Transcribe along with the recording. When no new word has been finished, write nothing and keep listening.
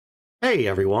Hey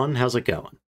everyone, how's it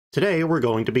going? Today we're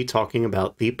going to be talking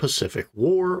about the Pacific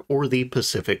War, or the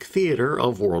Pacific Theater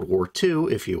of World War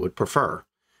II if you would prefer.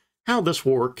 How this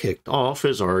war kicked off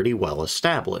is already well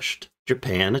established.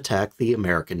 Japan attacked the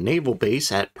American naval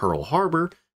base at Pearl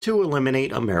Harbor to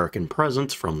eliminate American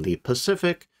presence from the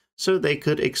Pacific so they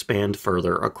could expand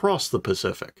further across the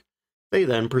Pacific. They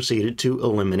then proceeded to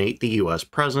eliminate the US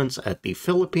presence at the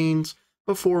Philippines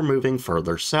before moving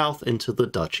further south into the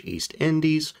Dutch East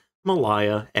Indies,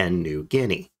 Malaya, and New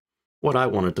Guinea. What I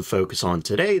wanted to focus on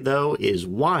today, though, is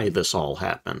why this all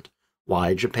happened,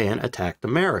 why Japan attacked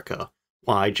America,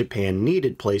 why Japan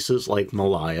needed places like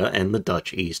Malaya and the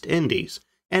Dutch East Indies,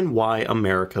 and why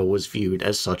America was viewed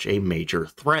as such a major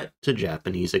threat to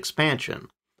Japanese expansion.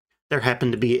 There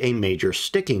happened to be a major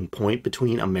sticking point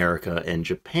between America and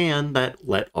Japan that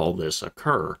let all this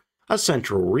occur, a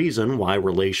central reason why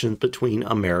relations between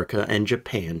America and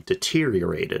Japan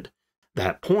deteriorated.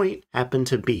 That point happened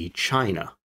to be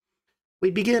China.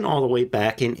 We begin all the way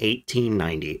back in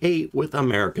 1898 with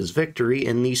America's victory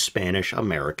in the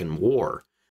Spanish-American War.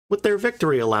 With their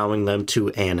victory allowing them to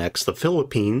annex the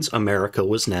Philippines, America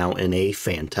was now in a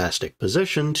fantastic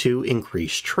position to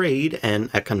increase trade and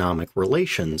economic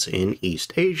relations in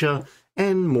East Asia,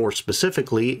 and more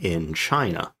specifically in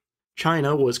China.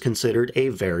 China was considered a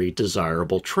very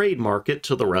desirable trade market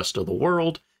to the rest of the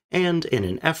world, and in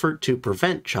an effort to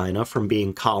prevent China from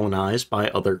being colonized by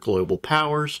other global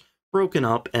powers, broken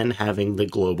up, and having the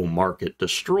global market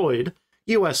destroyed,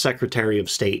 U.S. Secretary of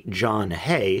State John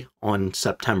Hay, on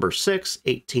September 6,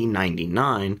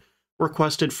 1899,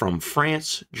 requested from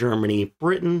France, Germany,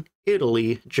 Britain,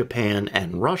 Italy, Japan,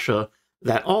 and Russia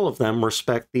that all of them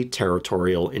respect the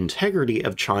territorial integrity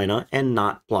of China and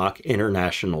not block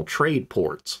international trade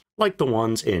ports, like the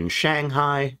ones in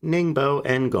Shanghai, Ningbo,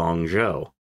 and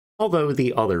Guangzhou. Although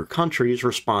the other countries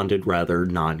responded rather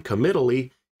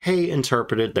non-committally, Hay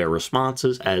interpreted their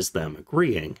responses as them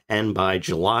agreeing, and by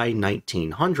July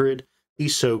 1900, the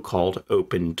so-called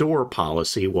open door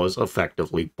policy was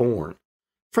effectively born.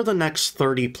 For the next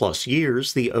 30-plus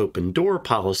years, the open door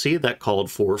policy that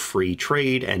called for free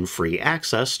trade and free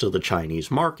access to the Chinese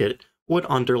market would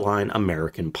underline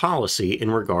American policy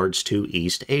in regards to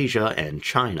East Asia and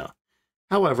China.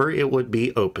 However, it would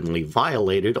be openly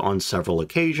violated on several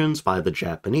occasions by the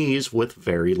Japanese with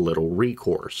very little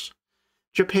recourse.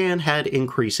 Japan had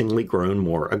increasingly grown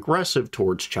more aggressive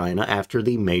towards China after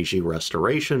the Meiji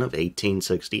Restoration of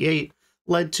 1868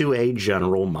 led to a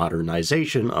general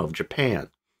modernization of Japan.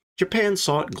 Japan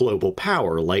sought global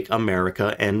power like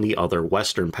America and the other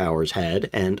Western powers had,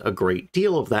 and a great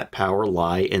deal of that power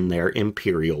lie in their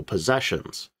imperial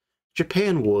possessions.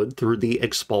 Japan would, through the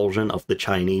expulsion of the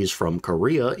Chinese from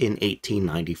Korea in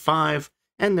 1895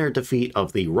 and their defeat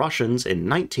of the Russians in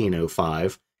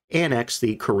 1905, annex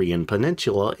the Korean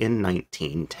Peninsula in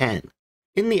 1910.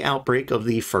 In the outbreak of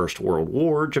the First World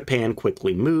War, Japan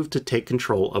quickly moved to take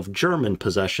control of German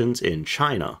possessions in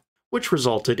China, which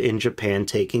resulted in Japan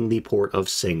taking the port of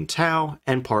Tsingtao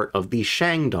and part of the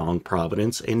Shandong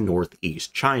province in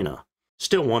northeast China.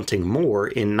 Still wanting more,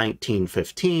 in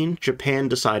 1915, Japan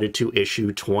decided to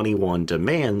issue 21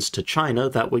 demands to China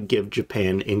that would give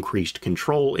Japan increased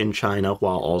control in China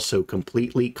while also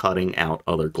completely cutting out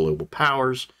other global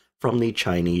powers from the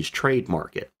Chinese trade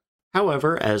market.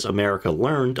 However, as America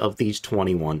learned of these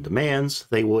 21 demands,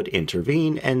 they would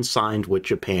intervene and signed with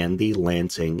Japan the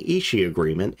Lansing-Ishii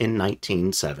Agreement in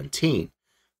 1917,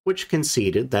 which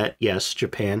conceded that yes,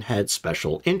 Japan had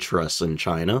special interests in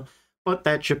China, but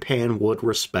that Japan would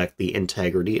respect the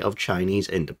integrity of Chinese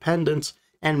independence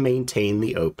and maintain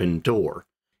the open door.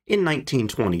 In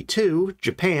 1922,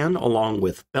 Japan, along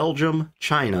with Belgium,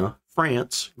 China,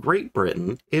 France, Great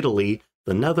Britain, Italy,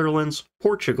 the Netherlands,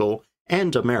 Portugal,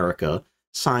 and America,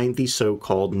 signed the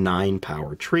so-called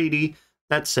Nine-Power Treaty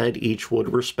that said each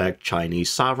would respect Chinese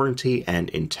sovereignty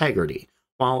and integrity,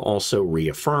 while also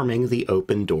reaffirming the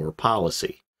open door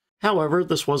policy. However,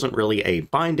 this wasn't really a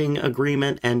binding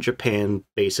agreement, and Japan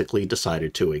basically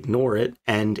decided to ignore it,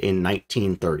 and in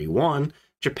 1931,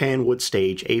 Japan would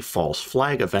stage a false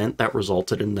flag event that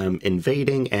resulted in them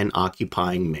invading and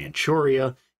occupying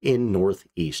Manchuria in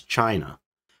northeast China.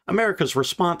 America's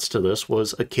response to this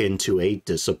was akin to a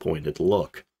disappointed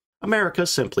look. America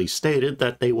simply stated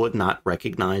that they would not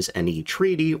recognize any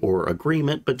treaty or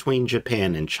agreement between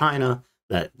Japan and China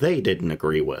that they didn't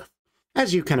agree with.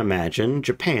 As you can imagine,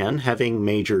 Japan, having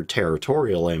major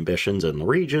territorial ambitions in the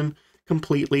region,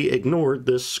 completely ignored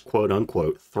this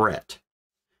quote-unquote threat.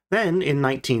 Then, in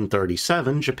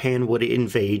 1937, Japan would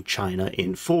invade China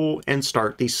in full and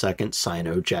start the Second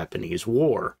Sino-Japanese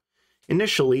War.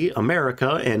 Initially,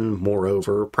 America, and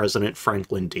moreover President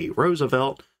Franklin D.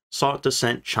 Roosevelt, sought to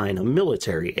send China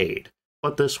military aid,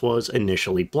 but this was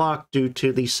initially blocked due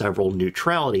to the several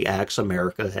neutrality acts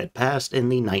America had passed in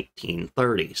the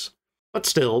 1930s. But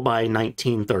still, by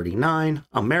 1939,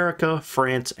 America,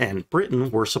 France, and Britain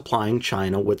were supplying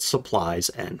China with supplies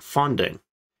and funding.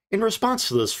 In response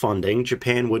to this funding,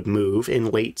 Japan would move in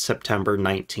late September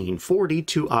 1940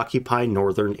 to occupy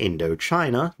northern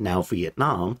Indochina, now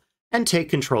Vietnam, and take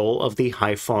control of the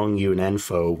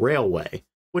Haiphong-Yunnan-Pho Railway,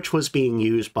 which was being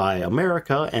used by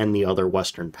America and the other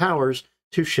Western powers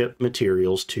to ship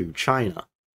materials to China.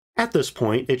 At this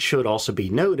point, it should also be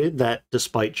noted that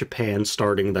despite Japan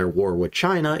starting their war with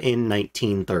China in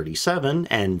 1937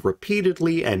 and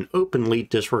repeatedly and openly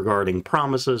disregarding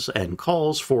promises and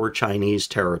calls for Chinese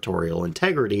territorial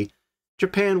integrity,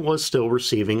 Japan was still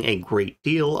receiving a great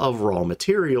deal of raw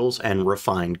materials and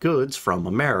refined goods from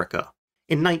America.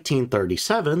 In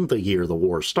 1937, the year the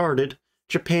war started,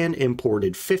 Japan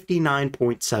imported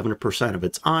 59.7% of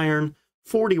its iron,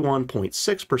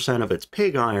 41.6% of its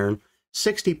pig iron,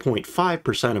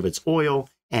 60.5% of its oil,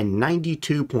 and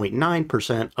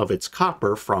 92.9% of its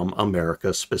copper from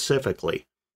America specifically.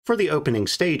 For the opening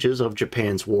stages of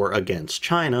Japan's war against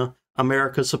China,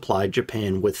 America supplied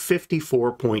Japan with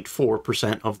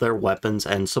 54.4% of their weapons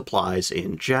and supplies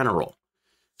in general.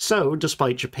 So,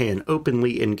 despite Japan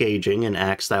openly engaging in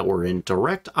acts that were in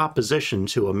direct opposition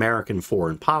to American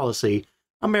foreign policy,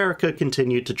 America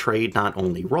continued to trade not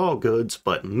only raw goods,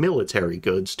 but military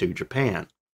goods to Japan.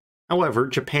 However,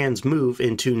 Japan's move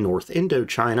into North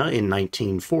Indochina in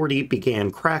 1940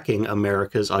 began cracking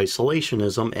America's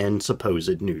isolationism and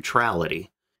supposed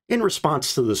neutrality. In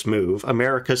response to this move,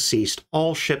 America ceased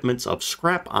all shipments of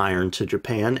scrap iron to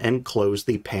Japan and closed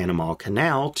the Panama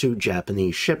Canal to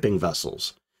Japanese shipping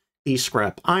vessels. The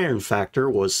scrap iron factor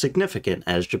was significant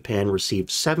as Japan received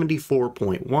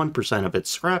 74.1% of its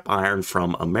scrap iron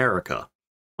from America.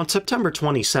 On September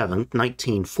 27,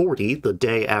 1940, the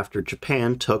day after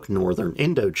Japan took northern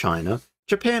Indochina,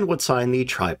 Japan would sign the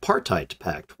Tripartite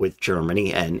Pact with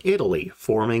Germany and Italy,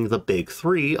 forming the Big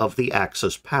Three of the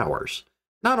Axis powers.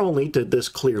 Not only did this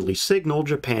clearly signal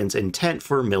Japan's intent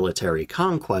for military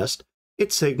conquest,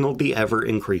 it signaled the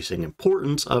ever-increasing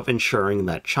importance of ensuring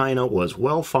that China was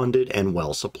well-funded and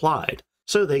well-supplied,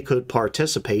 so they could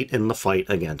participate in the fight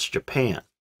against Japan.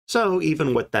 So,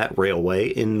 even with that railway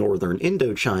in northern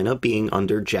Indochina being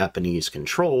under Japanese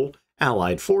control,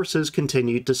 Allied forces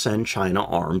continued to send China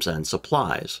arms and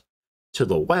supplies. To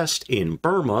the west, in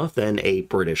Burma, then a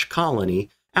British colony,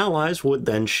 Allies would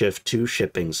then shift to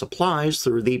shipping supplies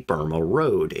through the Burma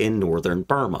Road in northern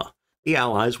Burma. The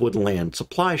Allies would land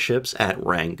supply ships at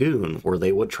Rangoon, where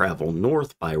they would travel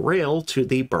north by rail to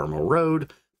the Burma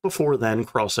Road, before then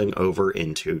crossing over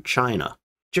into China.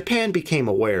 Japan became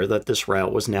aware that this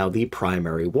route was now the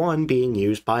primary one being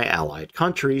used by Allied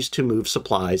countries to move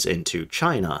supplies into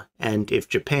China, and if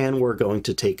Japan were going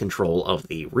to take control of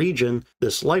the region,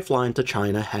 this lifeline to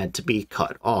China had to be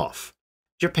cut off.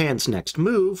 Japan's next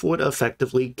move would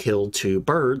effectively kill two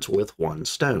birds with one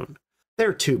stone.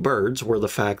 Their two birds were the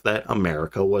fact that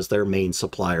America was their main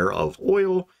supplier of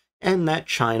oil, and that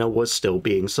China was still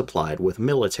being supplied with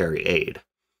military aid.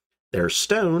 Their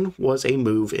stone was a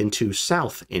move into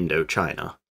South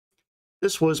Indochina.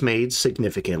 This was made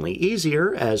significantly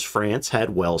easier as France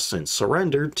had well since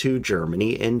surrendered to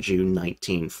Germany in June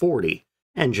 1940,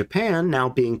 and Japan, now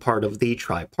being part of the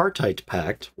Tripartite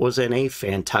Pact, was in a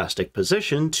fantastic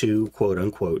position to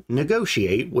quote-unquote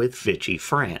negotiate with Vichy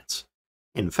France.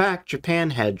 In fact,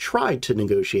 Japan had tried to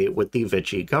negotiate with the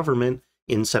Vichy government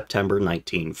in September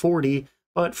 1940,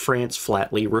 but France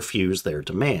flatly refused their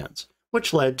demands,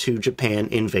 which led to Japan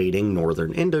invading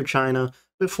northern Indochina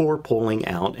before pulling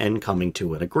out and coming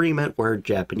to an agreement where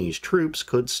Japanese troops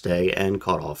could stay and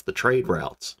cut off the trade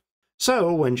routes.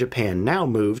 So, when Japan now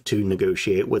moved to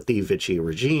negotiate with the Vichy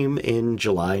regime in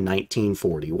July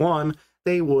 1941,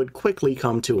 they would quickly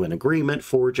come to an agreement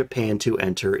for Japan to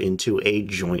enter into a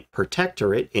joint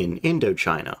protectorate in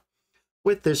Indochina.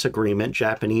 With this agreement,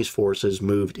 Japanese forces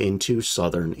moved into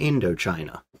southern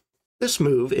Indochina. This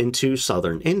move into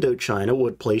southern Indochina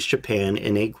would place Japan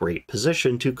in a great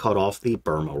position to cut off the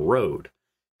Burma Road.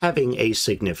 Having a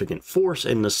significant force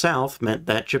in the south meant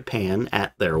that Japan,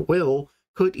 at their will,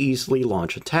 could easily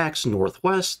launch attacks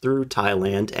northwest through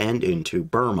Thailand and into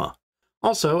Burma.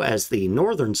 Also, as the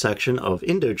northern section of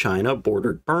Indochina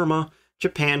bordered Burma,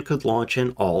 Japan could launch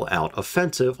an all-out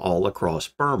offensive all across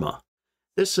Burma.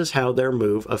 This is how their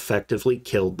move effectively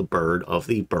killed the bird of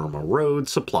the Burma Road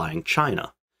supplying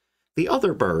China. The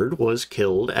other bird was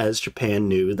killed as Japan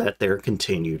knew that their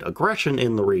continued aggression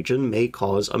in the region may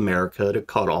cause America to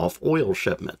cut off oil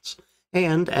shipments,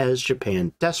 and as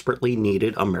Japan desperately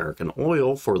needed American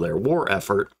oil for their war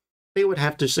effort, they would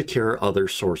have to secure other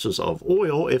sources of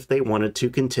oil if they wanted to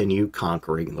continue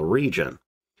conquering the region.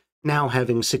 Now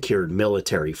having secured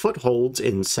military footholds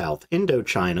in South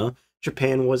Indochina,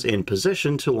 Japan was in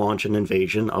position to launch an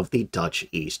invasion of the Dutch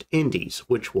East Indies,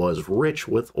 which was rich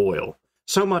with oil,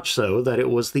 so much so that it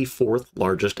was the fourth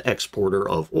largest exporter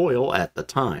of oil at the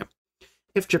time.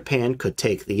 If Japan could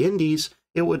take the Indies,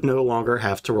 it would no longer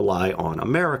have to rely on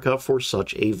America for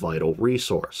such a vital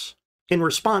resource. In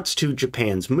response to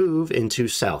Japan's move into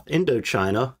South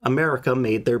Indochina, America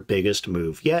made their biggest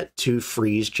move yet to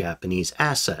freeze Japanese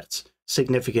assets,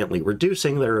 significantly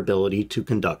reducing their ability to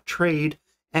conduct trade,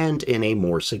 and in a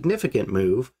more significant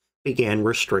move, began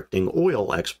restricting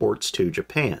oil exports to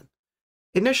Japan.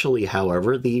 Initially,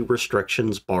 however, the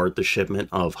restrictions barred the shipment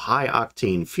of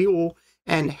high-octane fuel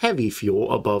and heavy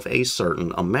fuel above a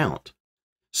certain amount.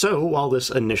 So, while this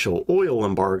initial oil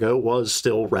embargo was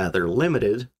still rather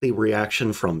limited, the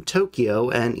reaction from Tokyo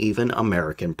and even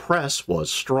American press was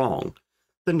strong.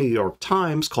 The New York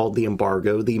Times called the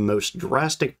embargo the most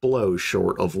drastic blow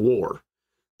short of war.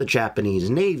 The Japanese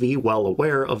Navy, well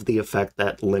aware of the effect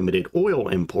that limited oil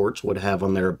imports would have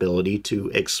on their ability to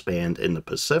expand in the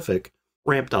Pacific,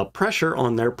 ramped up pressure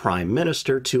on their prime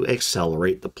minister to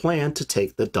accelerate the plan to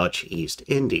take the Dutch East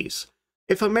Indies.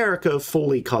 If America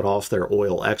fully cut off their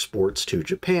oil exports to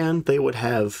Japan, they would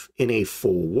have, in a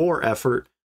full war effort,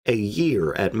 a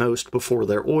year at most before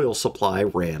their oil supply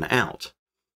ran out.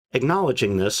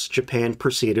 Acknowledging this, Japan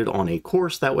proceeded on a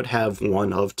course that would have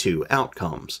one of two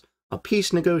outcomes: a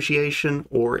peace negotiation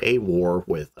or a war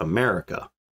with America.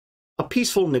 A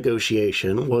peaceful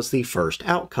negotiation was the first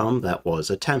outcome that was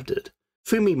attempted.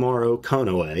 Fumimaro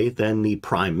Konoe, then the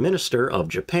Prime Minister of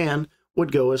Japan,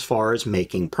 would go as far as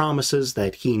making promises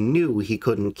that he knew he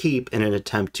couldn't keep in an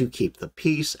attempt to keep the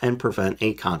peace and prevent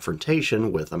a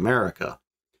confrontation with America.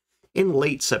 In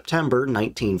late September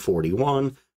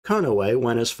 1941, Konoe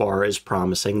went as far as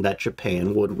promising that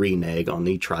Japan would renege on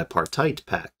the Tripartite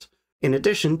Pact, in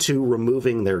addition to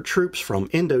removing their troops from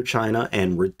Indochina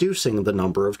and reducing the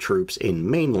number of troops in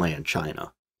mainland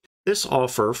China. This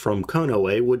offer from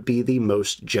Konoe would be the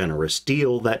most generous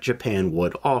deal that Japan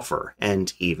would offer,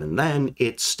 and even then,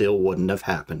 it still wouldn't have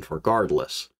happened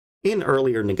regardless. In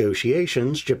earlier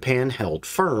negotiations, Japan held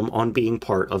firm on being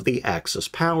part of the Axis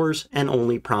powers and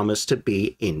only promised to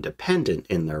be independent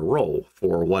in their role,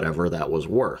 for whatever that was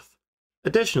worth.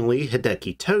 Additionally,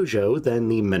 Hideki Tojo, then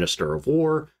the Minister of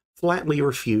War, flatly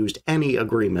refused any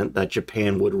agreement that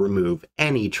Japan would remove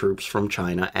any troops from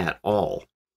China at all.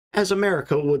 As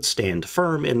America would stand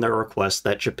firm in their request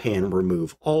that Japan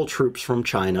remove all troops from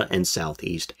China and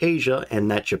Southeast Asia and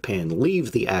that Japan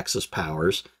leave the Axis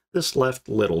powers, this left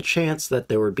little chance that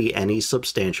there would be any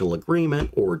substantial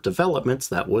agreement or developments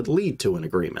that would lead to an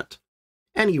agreement.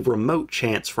 Any remote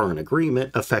chance for an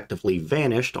agreement effectively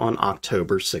vanished on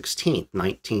October 16,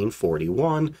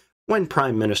 1941, when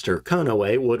Prime Minister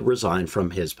Konoe would resign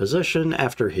from his position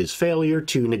after his failure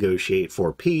to negotiate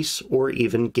for peace or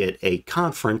even get a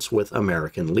conference with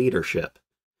American leadership.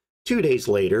 2 days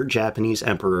later, Japanese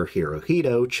Emperor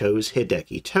Hirohito chose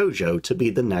Hideki Tojo to be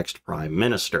the next prime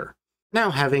minister. Now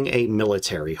having a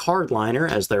military hardliner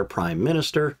as their prime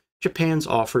minister, Japan's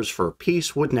offers for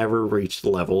peace would never reach the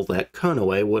level that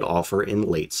Konoe would offer in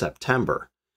late September.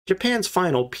 Japan's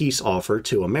final peace offer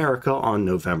to America on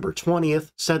November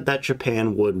 20th said that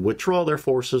Japan would withdraw their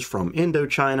forces from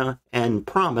Indochina and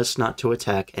promise not to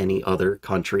attack any other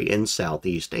country in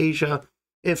Southeast Asia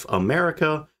if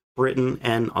America, Britain,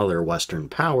 and other Western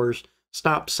powers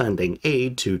stopped sending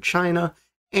aid to China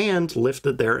and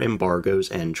lifted their embargoes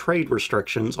and trade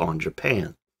restrictions on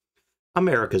Japan.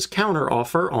 America's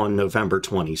counteroffer on November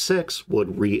 26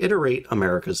 would reiterate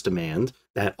America's demand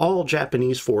that all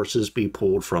Japanese forces be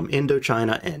pulled from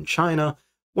Indochina and China,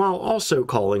 while also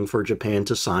calling for Japan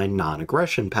to sign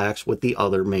non-aggression pacts with the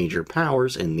other major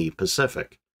powers in the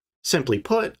Pacific. Simply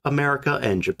put, America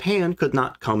and Japan could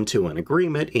not come to an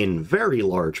agreement in very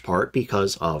large part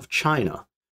because of China.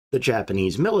 The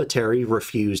Japanese military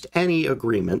refused any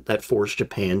agreement that forced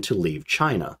Japan to leave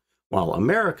China, while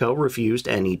America refused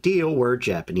any deal where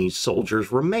Japanese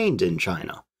soldiers remained in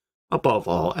China. Above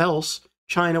all else,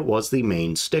 China was the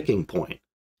main sticking point.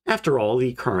 After all,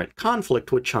 the current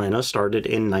conflict with China started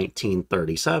in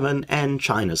 1937, and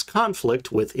China's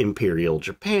conflict with Imperial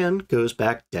Japan goes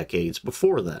back decades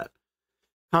before that.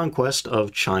 Conquest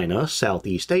of China,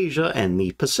 Southeast Asia, and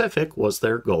the Pacific was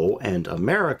their goal, and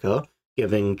America,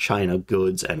 giving China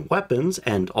goods and weapons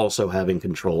and also having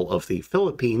control of the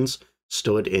Philippines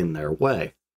stood in their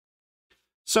way.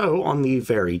 So, on the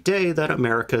very day that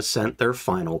America sent their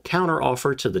final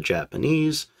counteroffer to the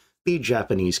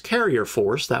Japanese carrier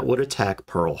force that would attack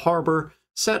Pearl Harbor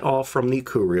set off from the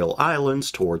Kuriles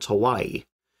Islands towards Hawaii.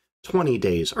 20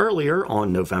 days earlier,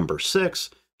 on November 6,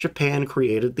 Japan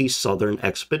created the Southern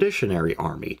Expeditionary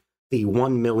Army, the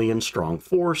 1 million-strong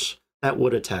force that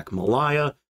would attack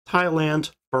Malaya,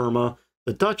 Thailand, Burma,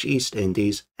 the Dutch East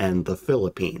Indies, and the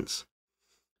Philippines.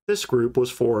 This group was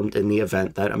formed in the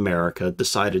event that America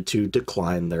decided to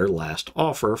decline their last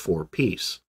offer for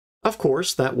peace. Of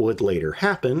course, that would later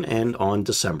happen, and on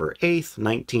December 8,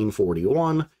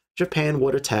 1941, Japan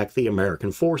would attack the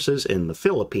American forces in the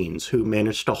Philippines, who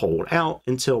managed to hold out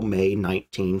until May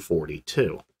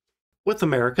 1942. With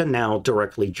America now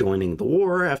directly joining the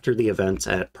war after the events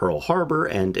at Pearl Harbor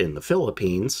and in the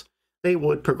Philippines, they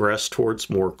would progress towards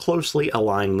more closely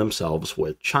allying themselves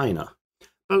with China.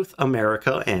 Both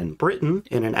America and Britain,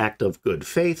 in an act of good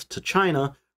faith to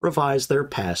China, revised their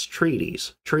past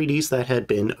treaties that had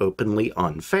been openly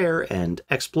unfair and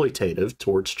exploitative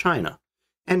towards China,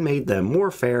 and made them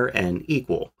more fair and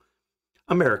equal.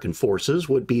 American forces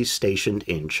would be stationed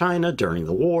in China during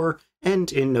the war,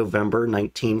 and in November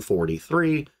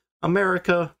 1943,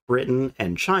 America, Britain,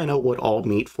 and China would all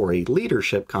meet for a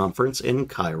leadership conference in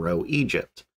Cairo,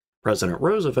 Egypt. President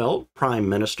Roosevelt, Prime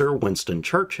Minister Winston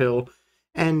Churchill,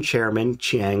 and Chairman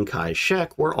Chiang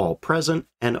Kai-shek were all present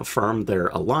and affirmed their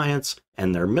alliance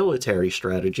and their military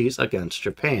strategies against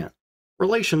Japan.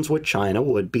 Relations with China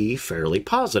would be fairly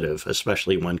positive,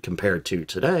 especially when compared to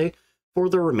today, for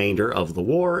the remainder of the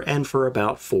war and for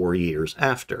about 4 years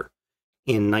after.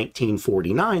 In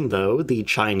 1949, though, the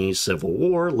Chinese Civil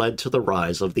War led to the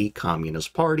rise of the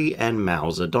Communist Party and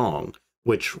Mao Zedong,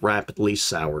 which rapidly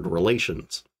soured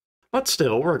relations. But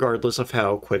still, regardless of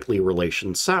how quickly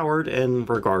relations soured, and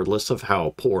regardless of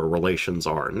how poor relations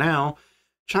are now,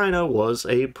 China was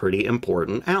a pretty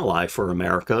important ally for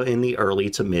America in the early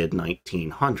to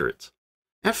mid-1900s.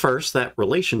 At first, that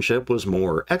relationship was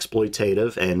more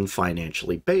exploitative and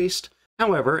financially based.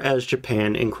 However, as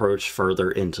Japan encroached further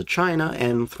into China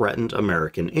and threatened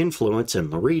American influence in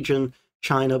the region,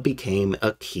 China became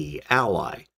a key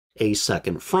ally, a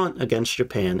second front against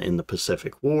Japan in the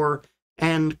Pacific War,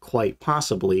 and quite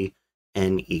possibly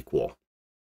an equal.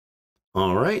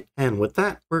 Alright, and with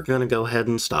that, we're going to go ahead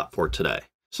and stop for today.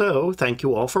 So, thank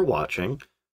you all for watching.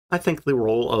 I think the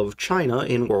role of China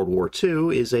in World War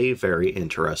II is a very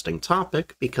interesting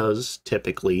topic because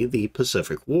typically the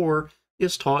Pacific War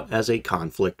is taught as a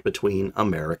conflict between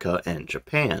America and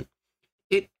Japan.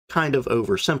 It kind of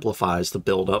oversimplifies the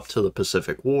build-up to the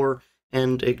Pacific War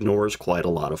and ignores quite a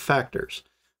lot of factors.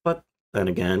 But then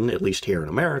again, at least here in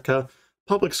America,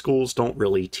 public schools don't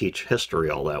really teach history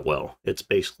all that well. It's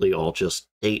basically all just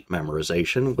date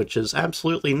memorization, which is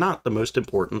absolutely not the most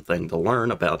important thing to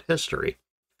learn about history.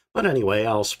 But anyway,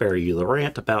 I'll spare you the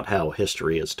rant about how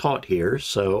history is taught here,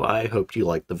 so I hope you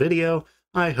liked the video,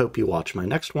 I hope you watch my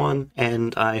next one,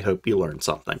 and I hope you learned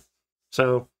something.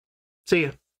 So, see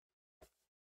ya!